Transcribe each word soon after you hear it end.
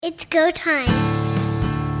It's go time.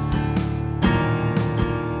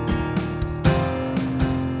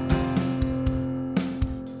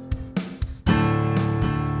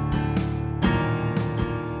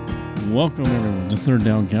 Welcome everyone to Third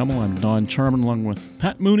Down Gamble. I'm Don Charman along with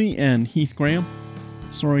Pat Mooney and Heath Graham.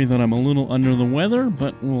 Sorry that I'm a little under the weather,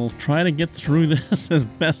 but we'll try to get through this as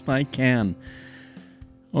best I can.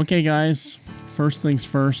 Okay guys, first things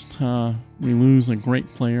first, we lose a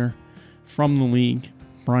great player from the league.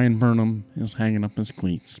 Bryan Burnham is hanging up his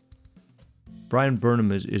cleats. Bryan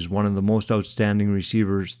Burnham is one of the most outstanding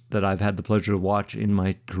receivers that I've had the pleasure to watch in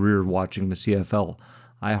my career watching the CFL.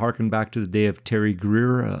 I hearken back to the day of Terry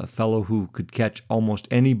Greer, a fellow who could catch almost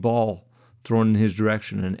any ball thrown in his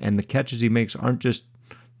direction. And the catches he makes aren't just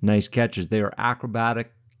nice catches. They are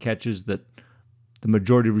acrobatic catches that the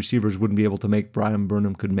majority of receivers wouldn't be able to make. Bryan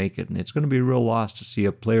Burnham could make it. And it's going to be a real loss to see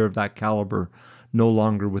a player of that caliber no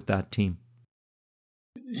longer with that team.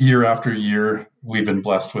 Year after year, we've been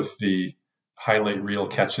blessed with the highlight reel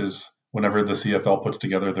catches. Whenever the CFL puts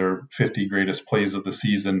together their 50 greatest plays of the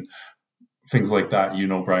season, things like that,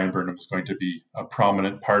 Bryan Burnham is going to be a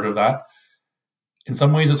prominent part of that. In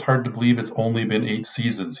some ways, it's hard to believe it's only been 8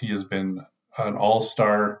 seasons. He has been an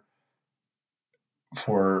all-star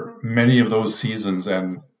for many of those seasons,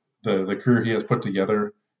 and the career he has put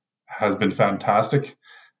together has been fantastic.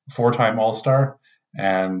 4-time all-star,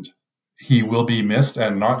 and he will be missed,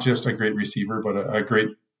 and not just a great receiver, but a great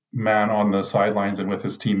man on the sidelines and with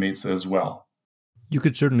his teammates as well. You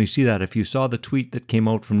could certainly see that if you saw the tweet that came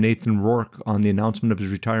out from Nathan Rourke on the announcement of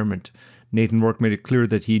his retirement. Nathan Rourke made it clear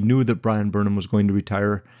that he knew that Bryan Burnham was going to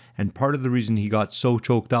retire, and part of the reason he got so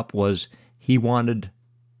choked up was he wanted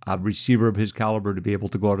a receiver of his caliber to be able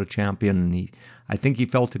to go out a champion, and I think he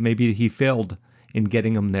felt that maybe he failed in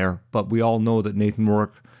getting him there, but we all know that Nathan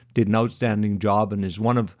Rourke did an outstanding job and is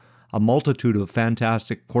one of a multitude of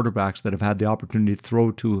fantastic quarterbacks that have had the opportunity to throw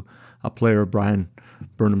to a player of Bryan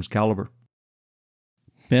Burnham's caliber.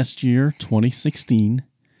 Best year, 2016.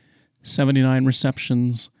 79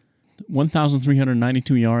 receptions,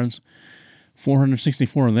 1,392 yards.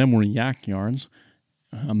 464 of them were yak yards.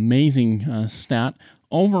 Amazing stat.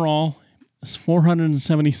 Overall,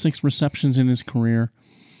 476 receptions in his career.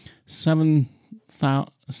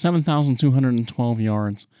 7,212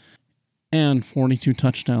 yards. And 42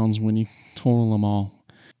 touchdowns when you total them all.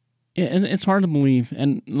 It's hard to believe.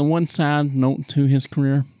 And the one sad note to his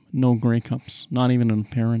career, no Grey Cups, not even an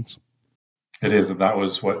appearance. It is, and that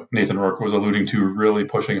was what Nathan Rourke was alluding to, really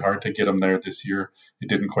pushing hard to get him there this year. It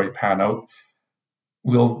didn't quite pan out.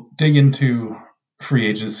 We'll dig into free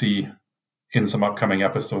agency in some upcoming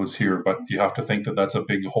episodes here, but you have to think that that's a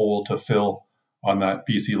big hole to fill on that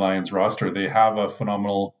BC Lions roster. They have a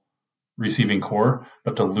phenomenal receiving core,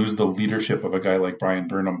 but to lose the leadership of a guy like Bryan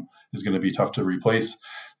Burnham is going to be tough to replace.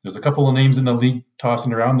 There's a couple of names in the league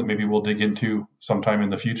tossing around that maybe we'll dig into sometime in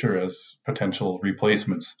the future as potential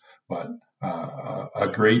replacements, but a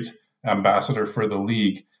great ambassador for the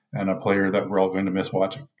league and a player that we're all going to miss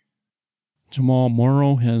watching. Jamal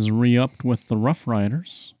Morrow has re-upped with the Rough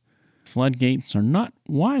Riders. Floodgates are not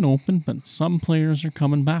wide open, but some players are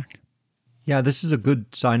coming back. Yeah, this is a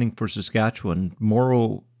good signing for Saskatchewan.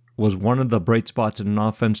 Morrow was one of the bright spots in an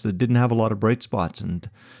offense that didn't have a lot of bright spots. And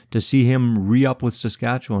to see him re-up with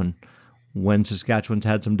Saskatchewan when Saskatchewan's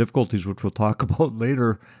had some difficulties, which we'll talk about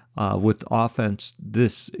later with offense,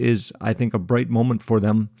 this is, I think, a bright moment for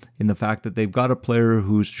them in the fact that they've got a player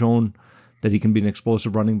who's shown that he can be an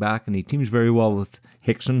explosive running back, and he teams very well with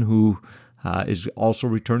Hickson, who is also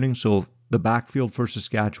returning. So the backfield for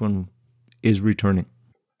Saskatchewan is returning.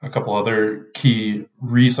 A couple other key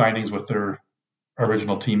re-signings with their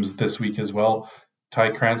original teams this week as well.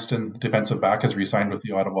 Ty Cranston, defensive back, has re-signed with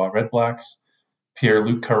the Ottawa Redblacks.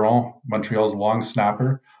 Pierre-Luc Caron, Montreal's long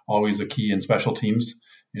snapper, always a key in special teams,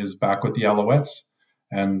 is back with the Alouettes.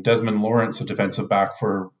 And Desmond Lawrence, a defensive back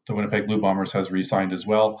for the Winnipeg Blue Bombers, has re-signed as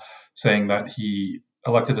well, saying that he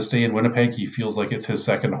elected to stay in Winnipeg. He feels like it's his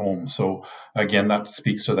second home. So again, that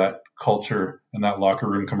speaks to that culture and that locker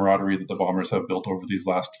room camaraderie that the Bombers have built over these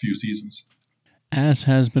last few seasons. As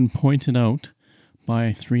has been pointed out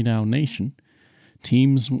by 3 Down Nation,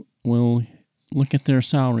 teams will look at their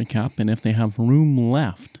salary cap, and if they have room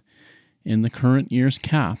left in the current year's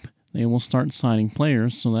cap, they will start signing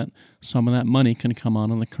players so that some of that money can come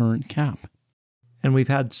out of the current cap. And we've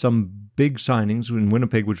had some big signings in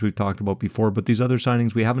Winnipeg, which we've talked about before, but these other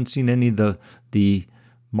signings, we haven't seen any of the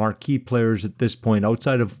marquee players at this point,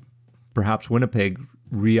 outside of perhaps Winnipeg,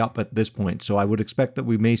 re-up at this point. So I would expect that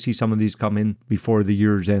we may see some of these come in before the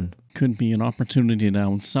year's end. Could be an opportunity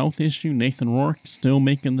down south issue. Nathan Rourke still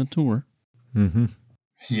making the tour. Mm-hmm.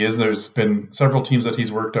 He is. There's been several teams that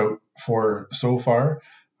he's worked out for so far,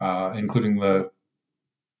 including the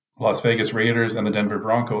Las Vegas Raiders and the Denver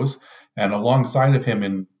Broncos. And alongside of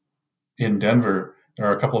him in Denver, there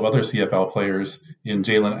are a couple of other CFL players in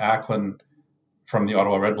Jalen Acklin from the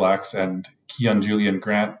Ottawa Redblacks and Keon Julian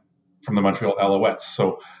Grant from the Montreal Alouettes.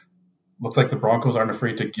 So looks like the Broncos aren't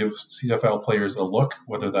afraid to give CFL players a look.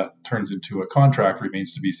 Whether that turns into a contract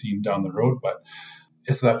remains to be seen down the road. But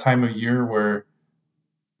it's that time of year where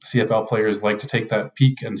CFL players like to take that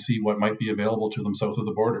peek and see what might be available to them south of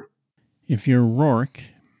the border. If you're Rourke,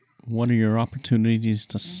 what are your opportunities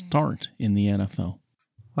to start in the NFL?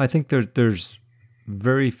 I think there's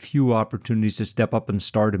very few opportunities to step up and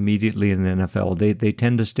start immediately in the NFL. They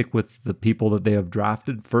tend to stick with the people that they have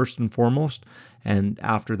drafted first and foremost, and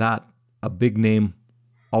after that, a big name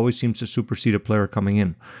always seems to supersede a player coming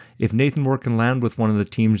in. If Nathan Rourke can land with one of the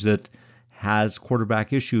teams that has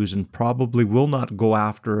quarterback issues and probably will not go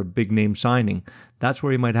after a big name signing, that's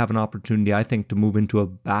where he might have an opportunity, I think, to move into a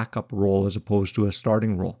backup role as opposed to a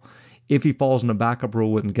starting role. If he falls in a backup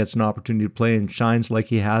role and gets an opportunity to play and shines like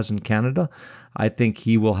he has in Canada, I think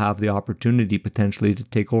he will have the opportunity potentially to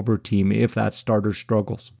take over a team if that starter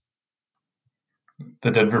struggles.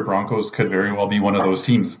 The Denver Broncos could very well be one of those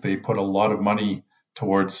teams. They put a lot of money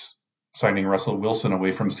towards signing Russell Wilson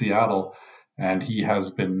away from Seattle, and he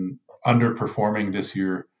has been underperforming this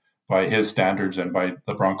year by his standards and by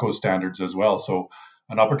the Broncos standards as well. So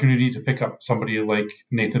an opportunity to pick up somebody like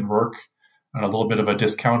Nathan Rourke on a little bit of a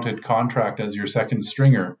discounted contract as your second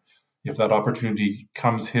stringer, if that opportunity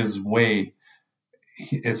comes his way,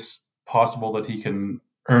 it's possible that he can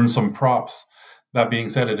earn some props. That being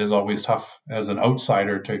said, it is always tough as an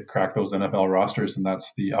outsider to crack those NFL rosters, and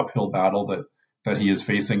that's the uphill battle that he is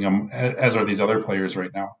facing, as are these other players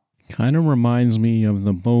right now. Kind of reminds me of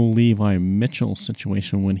the Bo Levi Mitchell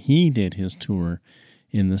situation when he did his tour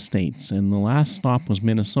in the States. And the last stop was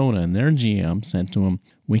Minnesota, and their GM said to him,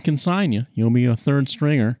 "We can sign you. You'll be a third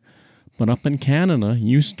stringer. But up in Canada,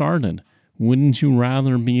 you started. Wouldn't you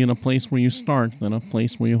rather be in a place where you start than a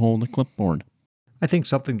place where you hold a clipboard?" I think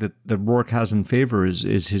something that Rourke has in favor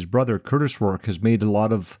is his brother, Curtis Rourke, has made a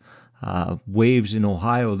lot of waves in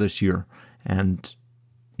Ohio this year. And,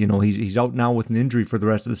 you know, he's out now with an injury for the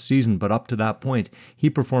rest of the season. But up to that point, he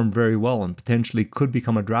performed very well and potentially could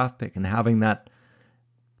become a draft pick. And having that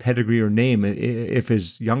pedigree or name, if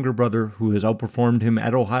his younger brother, who has outperformed him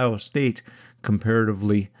at Ohio State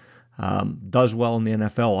comparatively, does well in the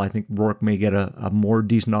NFL, I think Rourke may get a more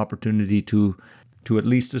decent opportunity to at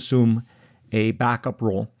least assume a backup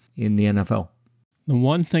role in the NFL. The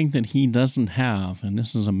one thing that he doesn't have, and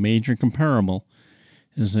this is a major comparable,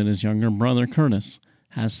 is that his younger brother Curtis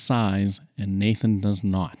has size and Nathan does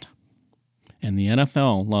not. And the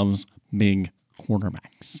NFL loves big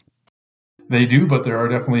quarterbacks. They do, but there are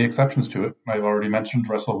definitely exceptions to it. I've already mentioned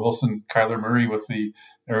Russell Wilson. Kyler Murray with the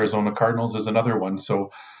Arizona Cardinals is another one.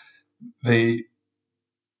 So they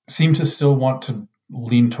seem to still want to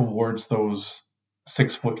lean towards those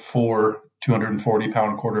 6'4",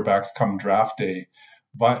 240-pound quarterbacks come draft day.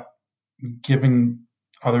 But giving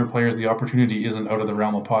other players the opportunity isn't out of the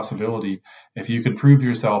realm of possibility. If you could prove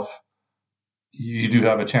yourself, you do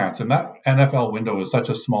have a chance. And that NFL window is such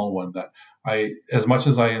a small one that as much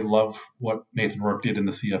as I love what Nathan Rourke did in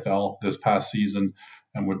the CFL this past season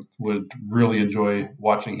and would really enjoy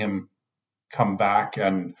watching him come back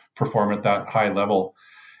and perform at that high level,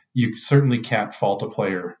 you certainly can't fault a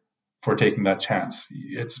player for taking that chance.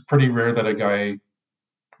 It's pretty rare that a guy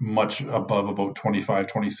much above about 25,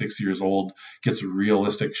 26 years old gets a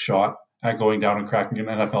realistic shot at going down and cracking an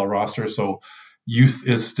NFL roster. So youth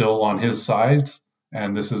is still on his side,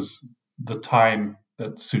 and this is the time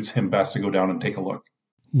that suits him best to go down and take a look.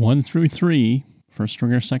 1 through 3, first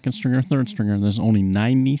stringer, second stringer, third stringer, there's only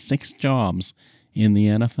 96 jobs in the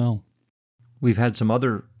NFL. We've had some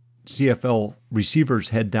other CFL receivers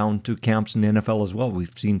head down to camps in the NFL as well.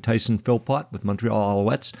 We've seen Tyson Philpott with Montreal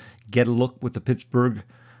Alouettes get a look with the Pittsburgh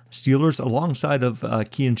Steelers alongside of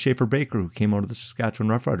Keon Schaefer-Baker, who came out of the Saskatchewan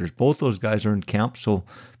Roughriders. Both those guys are in camp, so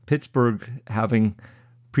Pittsburgh, having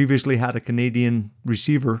previously had a Canadian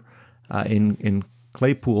receiver in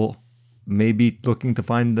Claypool, may be looking to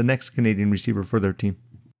find the next Canadian receiver for their team.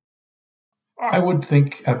 I would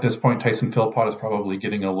think at this point Tyson Philpott is probably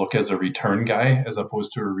getting a look as a return guy as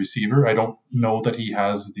opposed to a receiver. I don't know that he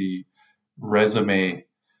has the resume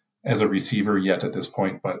as a receiver yet at this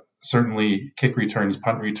point, but certainly kick returns,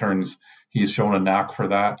 punt returns, he's shown a knack for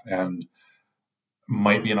that and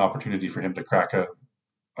might be an opportunity for him to crack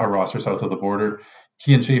a roster south of the border.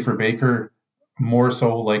 Keon Schaefer-Baker, more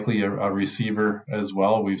so likely a receiver as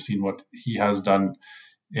well. We've seen what he has done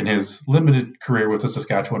in his limited career with the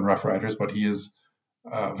Saskatchewan Roughriders, but he is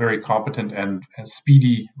a very competent and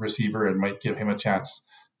speedy receiver and might give him a chance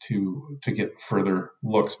to get further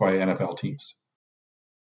looks by NFL teams.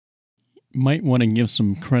 Might want to give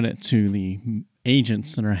some credit to the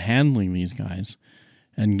agents that are handling these guys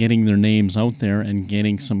and getting their names out there and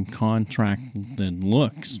getting some contracted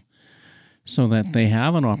looks so that they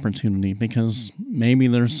have an opportunity, because maybe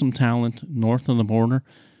there's some talent north of the border,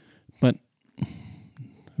 but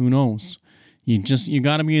who knows? You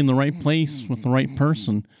got to be in the right place with the right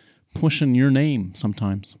person pushing your name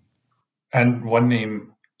sometimes. And one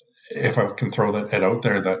name, if I can throw it out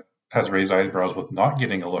there, that has raised eyebrows with not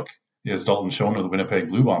getting a look is Dalton Schoen of the Winnipeg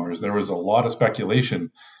Blue Bombers. There was a lot of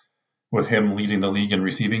speculation with him leading the league in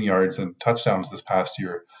receiving yards and touchdowns this past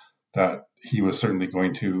year that he was certainly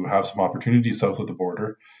going to have some opportunities south of the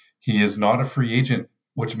border. He is not a free agent,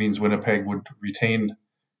 which means Winnipeg would retain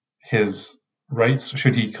his rights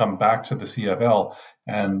should he come back to the CFL.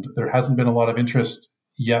 And there hasn't been a lot of interest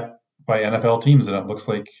yet by NFL teams, and it looks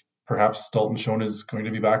like perhaps Dalton Schoen is going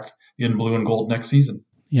to be back in blue and gold next season.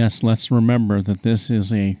 Yes, let's remember that this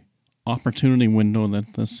is a opportunity window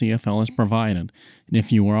that the CFL has provided. And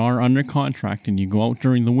if you are under contract and you go out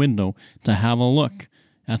during the window to have a look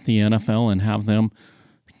at the NFL and have them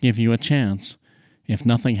give you a chance, if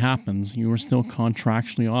nothing happens, you are still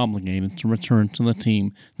contractually obligated to return to the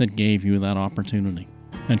team that gave you that opportunity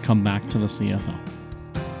and come back to the CFL.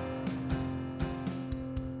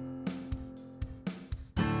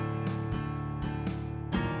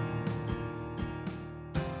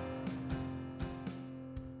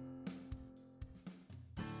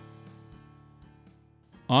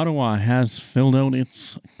 Ottawa has filled out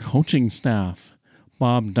its coaching staff.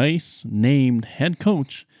 Bob Dyce named head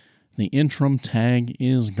coach. The interim tag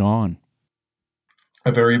is gone.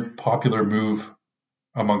 A very popular move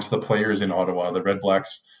amongst the players in Ottawa. The Red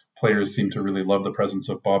Blacks players seem to really love the presence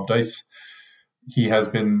of Bob Dyce. He has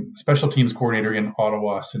been special teams coordinator in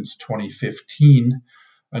Ottawa since 2015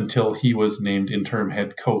 until he was named interim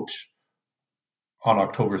head coach on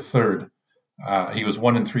October 3rd. He was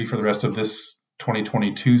 1-3 for the rest of this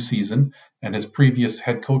 2022 season, and his previous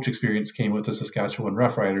head coach experience came with the Saskatchewan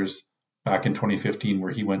Roughriders back in 2015,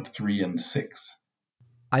 where he went 3-6.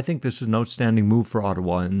 I think this is an outstanding move for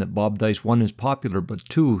Ottawa, in that Bob Dyce, one, is popular, but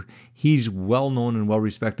two, he's well known and well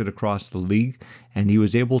respected across the league, and he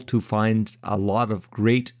was able to find a lot of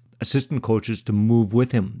great assistant coaches to move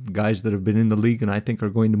with him, guys that have been in the league and I think are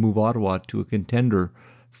going to move Ottawa to a contender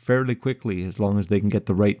fairly quickly as long as they can get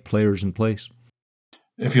the right players in place.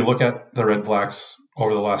 If you look at the Red Blacks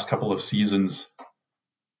over the last couple of seasons,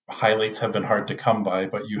 highlights have been hard to come by,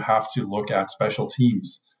 but you have to look at special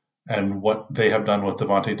teams and what they have done with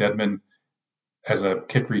Devontae Dedmon as a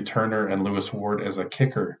kick returner and Lewis Ward as a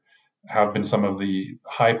kicker have been some of the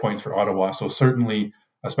high points for Ottawa. So certainly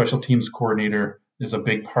a special teams coordinator is a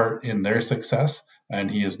big part in their success,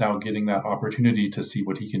 and he is now getting that opportunity to see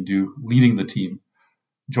what he can do leading the team.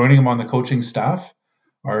 Joining him on the coaching staff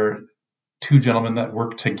are two gentlemen that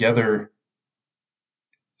worked together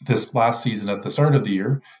this last season at the start of the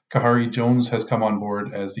year. Kahari Jones has come on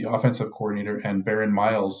board as the offensive coordinator and Baron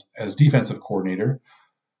Miles as defensive coordinator.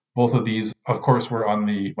 Both of these, of course, were on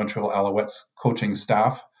the Montreal Alouettes coaching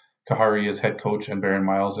staff. Kahari as head coach and Baron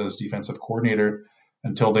Miles as defensive coordinator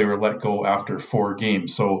until they were let go after 4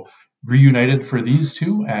 games. So reunited for these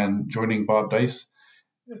two, and joining Bob Dyce,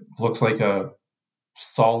 looks like a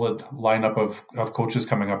solid lineup of coaches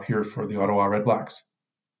coming up here for the Ottawa Red Blacks.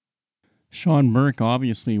 Sean Burke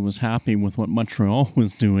obviously was happy with what Montreal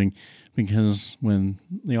was doing, because when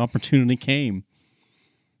the opportunity came,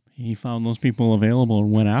 he found those people available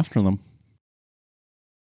and went after them.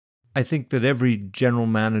 I think that every general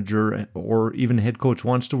manager or even head coach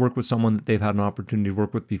wants to work with someone that they've had an opportunity to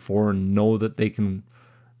work with before and know that they can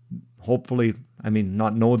hopefully,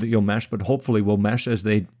 not know that you'll mesh, but hopefully will mesh as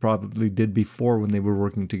they probably did before when they were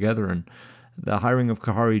working together. And the hiring of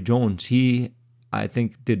Kahari Jones, he, I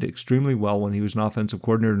think, did extremely well when he was an offensive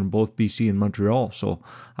coordinator in both BC and Montreal. So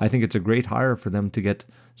I think it's a great hire for them to get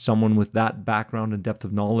someone with that background and depth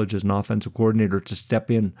of knowledge as an offensive coordinator to step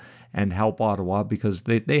in and help Ottawa, because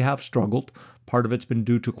they have struggled. Part of it's been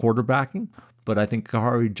due to quarterbacking, but I think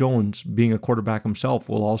Kahari Jones, being a quarterback himself,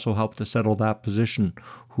 will also help to settle that position,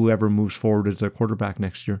 whoever moves forward as their quarterback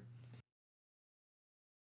next year.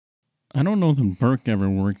 I don't know that Burke ever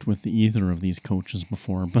worked with either of these coaches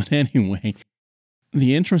before, but anyway,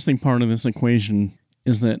 the interesting part of this equation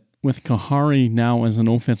is that with Kahari now as an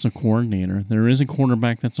offensive coordinator, there is a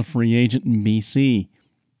quarterback that's a free agent in BC.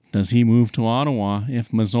 Does he move to Ottawa if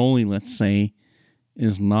Mazzoli, let's say,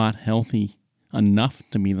 is not healthy enough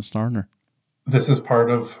to be the starter? this is part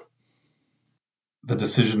of the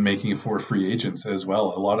decision making for free agents as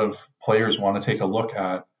well. A lot of players want to take a look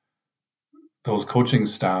at those coaching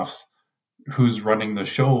staffs, who's running the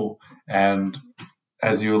show. And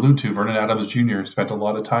as you allude to, Vernon Adams Jr. spent a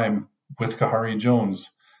lot of time with Khari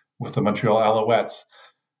Jones, with the Montreal Alouettes.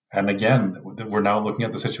 And again, we're now looking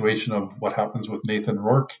at the situation of what happens with Nathan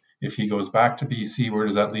Rourke. If he goes back to BC, where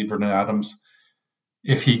does that leave Vernon Adams?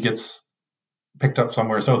 If he gets picked up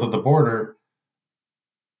somewhere south of the border,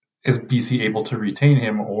 is BC able to retain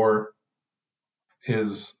him, or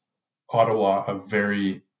is Ottawa a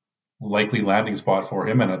very likely landing spot for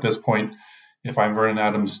him? And at this point, if I'm Vernon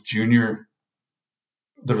Adams Jr.,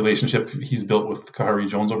 the relationship he's built with Khari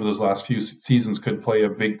Jones over those last few seasons could play a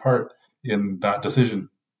big part in that decision.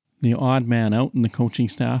 The odd man out in the coaching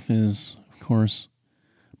staff is, of course,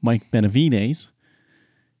 Mike Benavides.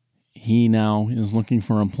 He now is looking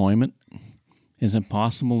for employment. Is it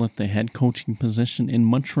possible that the head coaching position in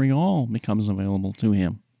Montreal becomes available to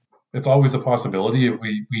him? It's always a possibility.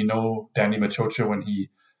 We know Danny Maciocia, when he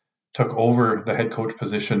took over the head coach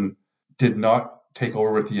position, did not take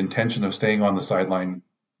over with the intention of staying on the sideline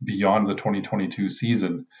beyond the 2022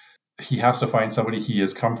 season. He has to find somebody he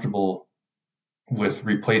is comfortable with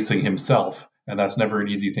replacing himself, and that's never an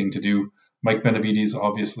easy thing to do. Mike Benavides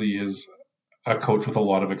obviously is a coach with a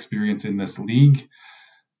lot of experience in this league.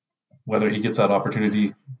 Whether he gets that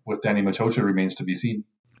opportunity with Danny Maciocia remains to be seen.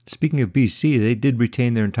 Speaking of BC, they did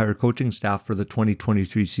retain their entire coaching staff for the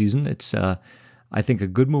 2023 season. It's, I think, a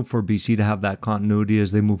good move for BC to have that continuity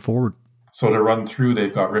as they move forward. So to run through,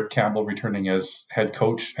 they've got Rick Campbell returning as head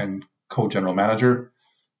coach and co-general manager,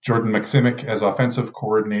 Jordan Maksimic as offensive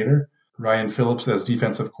coordinator, Ryan Phillips as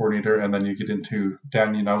defensive coordinator, and then you get into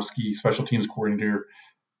Dan Janowski, special teams coordinator,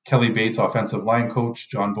 Kelly Bates, offensive line coach,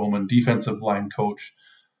 John Bowman, defensive line coach.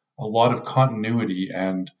 A lot of continuity,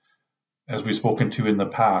 and as we've spoken to in the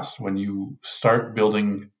past, when you start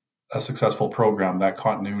building a successful program, that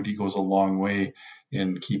continuity goes a long way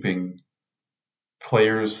in keeping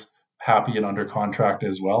players happy and under contract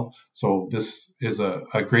as well. So this is a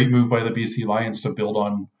great move by the BC Lions to build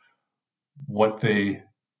on what they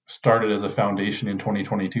started as a foundation in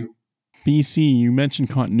 2022. BC, you mentioned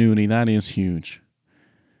continuity. That is huge.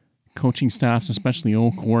 Coaching staffs, especially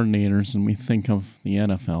old coordinators, and we think of the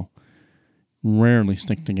NFL, rarely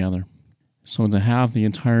stick together. So to have the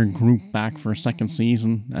entire group back for a second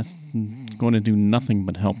season, that's going to do nothing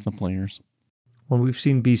but help the players. Well, we've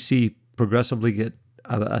seen BC progressively get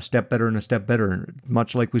a step better and a step better,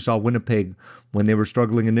 much like we saw Winnipeg when they were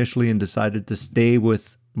struggling initially and decided to stay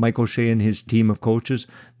with Mike O'Shea and his team of coaches.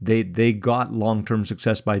 They got long-term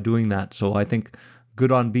success by doing that. So I think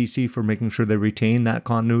good on BC for making sure they retain that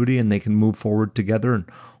continuity and they can move forward together and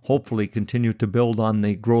hopefully continue to build on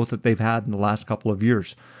the growth that they've had in the last couple of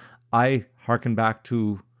years. I hearken back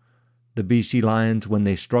to the BC Lions when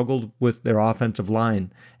they struggled with their offensive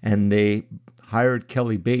line and they hired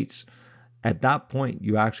Kelly Bates. At that point,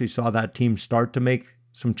 you actually saw that team start to make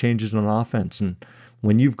some changes on offense. And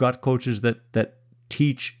when you've got coaches that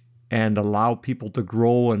teach and allow people to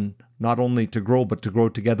grow, and not only to grow, but to grow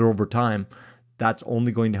together over time, that's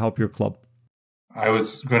only going to help your club. I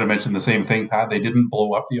was going to mention the same thing, Pat. They didn't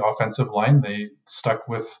blow up the offensive line. They stuck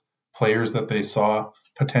with players that they saw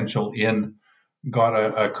potential in, got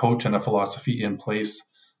a coach and a philosophy in place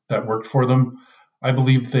that worked for them. I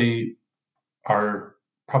believe they are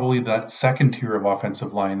probably that second tier of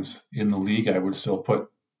offensive lines in the league. I would still put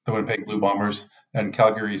the Winnipeg Blue Bombers and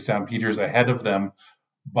Calgary Stampeders ahead of them.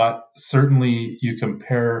 But certainly you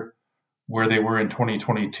compare where they were in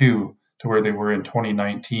 2022 to where they were in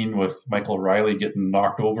 2019 with Michael Riley getting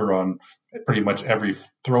knocked over on pretty much every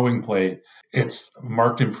throwing play. It's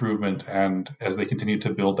marked improvement, and as they continue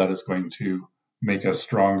to build, that is going to make a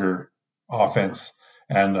stronger offense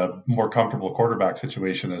and a more comfortable quarterback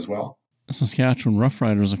situation as well. Saskatchewan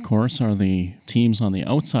Roughriders, of course, are the teams on the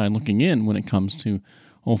outside looking in when it comes to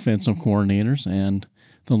offensive coordinators, and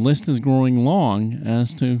the list is growing long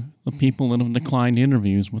as to the people that have declined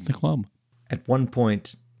interviews with the club. At one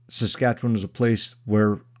point, Saskatchewan was a place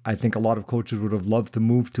where I think a lot of coaches would have loved to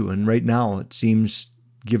move to, and right now it seems,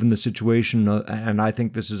 given the situation, and I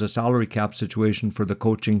think this is a salary cap situation for the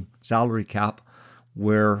coaching salary cap,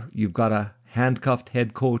 where you've got a handcuffed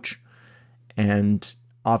head coach and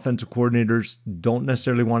offensive coordinators don't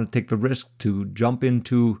necessarily want to take the risk to jump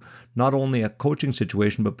into not only a coaching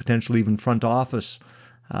situation, but potentially even front office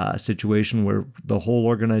situation where the whole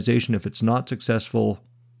organization, if it's not successful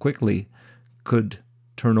quickly, could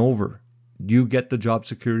turn over. You get the job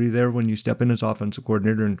security there when you step in as offensive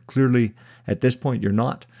coordinator, and clearly at this point you're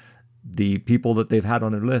not. The people that they've had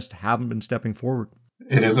on their list haven't been stepping forward.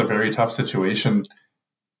 It is a very tough situation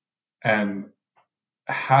and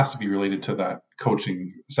has to be related to that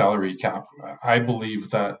coaching salary cap. I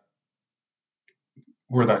believe that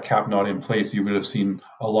were that cap not in place, you would have seen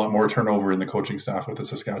a lot more turnover in the coaching staff with the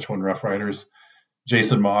Saskatchewan Roughriders.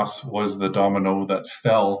 Jason Moss was the domino that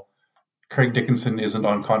fell. Craig Dickinson isn't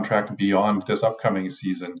on contract beyond this upcoming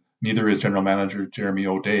season. Neither is general manager Jeremy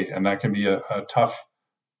O'Day, and that can be a tough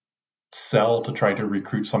sell to try to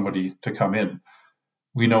recruit somebody to come in.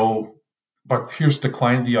 We know Buck Pierce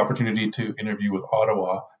declined the opportunity to interview with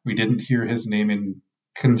Ottawa. We didn't hear his name in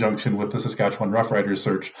conjunction with the Saskatchewan Roughriders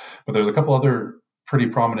search, but there's a couple other pretty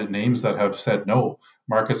prominent names that have said no.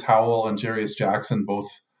 Marcus Howell and Jarius Jackson, both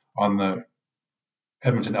on the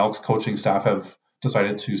Edmonton Elks coaching staff, have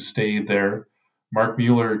decided to stay there. Mark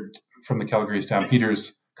Mueller from the Calgary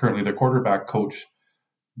Stampeders, currently their quarterback coach,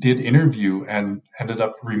 did interview and ended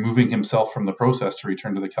up removing himself from the process to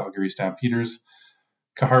return to the Calgary Stampeders.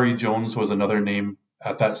 Kahari Jones was another name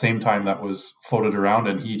at that same time that was floated around,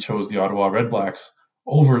 and he chose the Ottawa Redblacks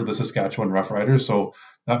over the Saskatchewan Roughriders. So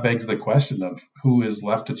that begs the question of who is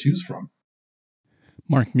left to choose from.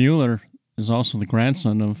 Mark Mueller is also the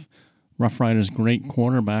grandson of Roughriders' great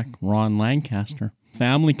quarterback, Ron Lancaster.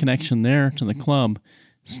 Family connection there to the club,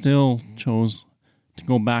 still chose to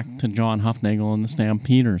go back to John Hufnagel and the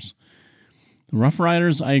Stampeders. The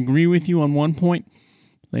Roughriders, I agree with you on one point.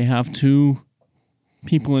 They have two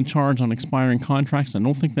people in charge on expiring contracts. I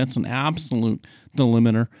don't think that's an absolute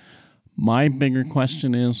delimiter. My bigger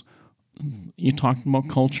question is, you talked about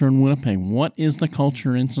culture in Winnipeg. What is the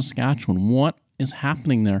culture in Saskatchewan? What is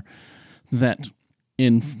happening there that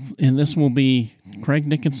and this will be Craig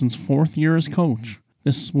Dickinson's fourth year as coach.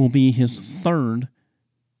 This will be his third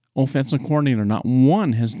offensive coordinator. Not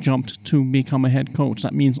one has jumped to become a head coach.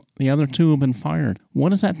 That means the other two have been fired.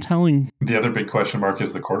 What is that telling? The other big question mark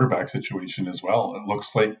is the quarterback situation as well. It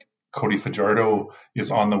looks like Cody Fajardo is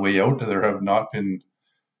on the way out. There have not been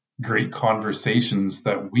great conversations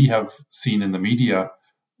that we have seen in the media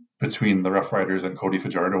between the Roughriders and Cody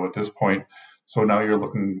Fajardo at this point. So now you're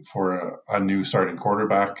looking for a new starting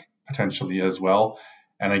quarterback potentially as well.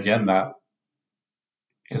 And again, that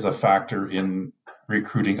is a factor in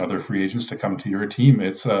recruiting other free agents to come to your team.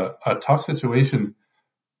 It's a tough situation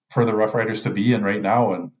for the Roughriders to be in right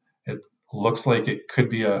now. And it looks like it could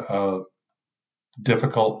be a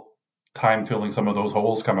difficult time filling some of those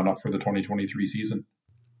holes coming up for the 2023 season.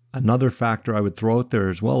 Another factor I would throw out there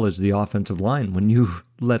as well is the offensive line. When you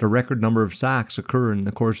let a record number of sacks occur in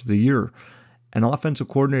the course of the year, an offensive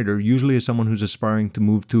coordinator usually is someone who's aspiring to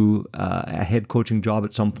move to a head coaching job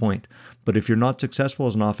at some point. But if you're not successful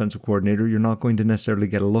as an offensive coordinator, you're not going to necessarily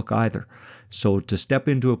get a look either. So to step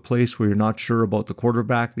into a place where you're not sure about the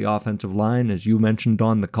quarterback, the offensive line, as you mentioned,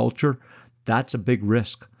 Don, the culture, that's a big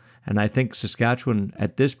risk. And I think Saskatchewan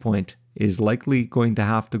at this point is likely going to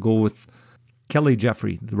have to go with Kelly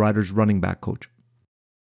Jeffrey, the Riders' running back coach,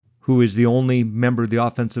 who is the only member of the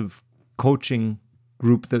offensive coaching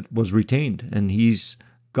group that was retained, and he's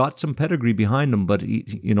got some pedigree behind him. But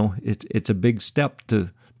it's a big step to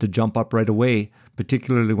jump up right away,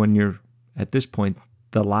 particularly when you're at this point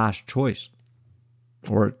the last choice,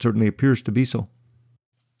 or it certainly appears to be so.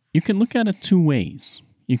 You can look at it two ways.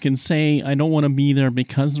 You can say, I don't want to be there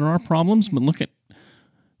because there are problems, but look at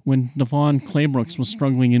when Devon Claybrooks was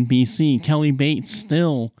struggling in BC, Kelly Bates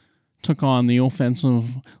still took on the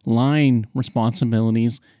offensive line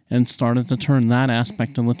responsibilities and started to turn that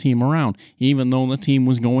aspect of the team around. Even though the team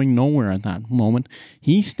was going nowhere at that moment,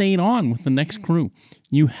 he stayed on with the next crew.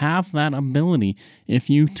 You have that ability. If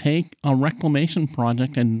you take a reclamation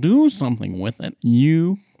project and do something with it,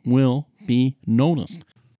 you will be noticed.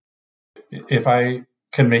 If I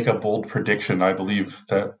can make a bold prediction, I believe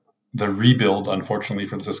that the rebuild, unfortunately,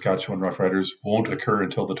 for the Saskatchewan Roughriders won't occur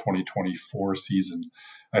until the 2024 season.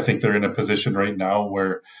 I think they're in a position right now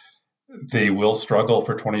where they will struggle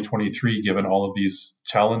for 2023, given all of these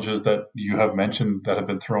challenges that you have mentioned that have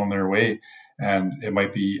been thrown their way. And it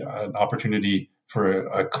might be an opportunity for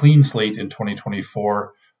a clean slate in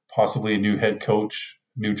 2024, possibly a new head coach,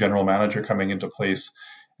 new general manager coming into place,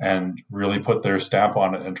 and really put their stamp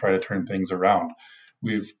on it and try to turn things around.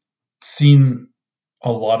 We've seen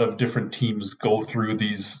a lot of different teams go through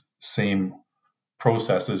these same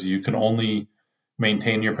processes. You can only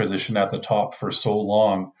maintain your position at the top for so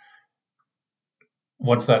long.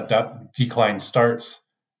 Once that decline starts,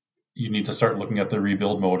 you need to start looking at the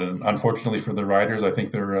rebuild mode. And unfortunately for the Riders, I think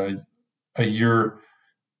they're a year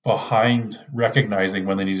behind recognizing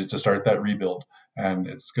when they needed to start that rebuild. And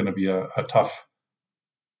it's going to be a tough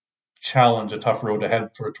challenge, a tough road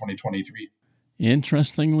ahead for 2023.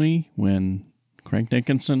 Interestingly, when Craig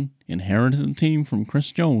Dickinson inherited the team from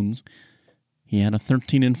Chris Jones, he had a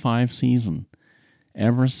 13-5 season.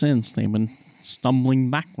 Ever since, they've been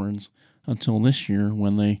stumbling backwards until this year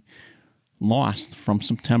when they lost from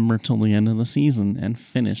September till the end of the season and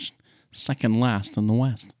finished second last in the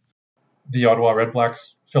West. The Ottawa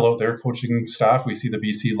Redblacks fill out their coaching staff. We see the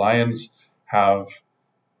BC Lions have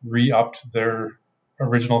re-upped their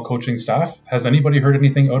original coaching staff. Has anybody heard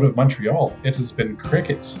anything out of Montreal? It has been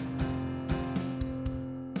crickets.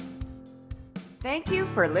 Thank you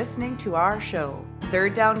for listening to our show.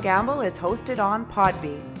 Third Down Gamble is hosted on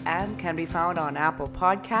Podbean and can be found on Apple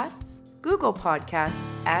Podcasts, Google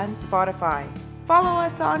Podcasts, and Spotify. Follow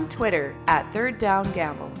us on Twitter at Third Down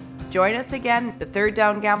Gamble. Join us again, the Third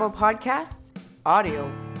Down Gamble podcast,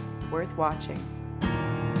 audio worth watching.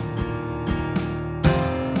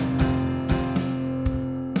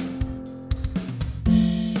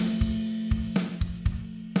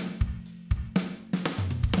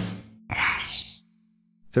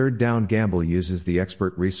 Third Down Gamble uses the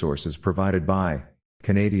expert resources provided by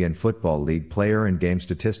Canadian Football League player and game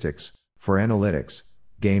statistics for analytics,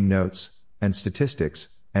 game notes, and statistics,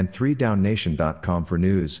 and 3downnation.com for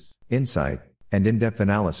news, insight, and in-depth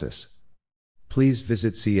analysis. Please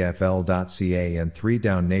visit cfl.ca and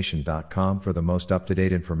 3downnation.com for the most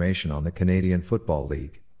up-to-date information on the Canadian Football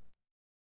League.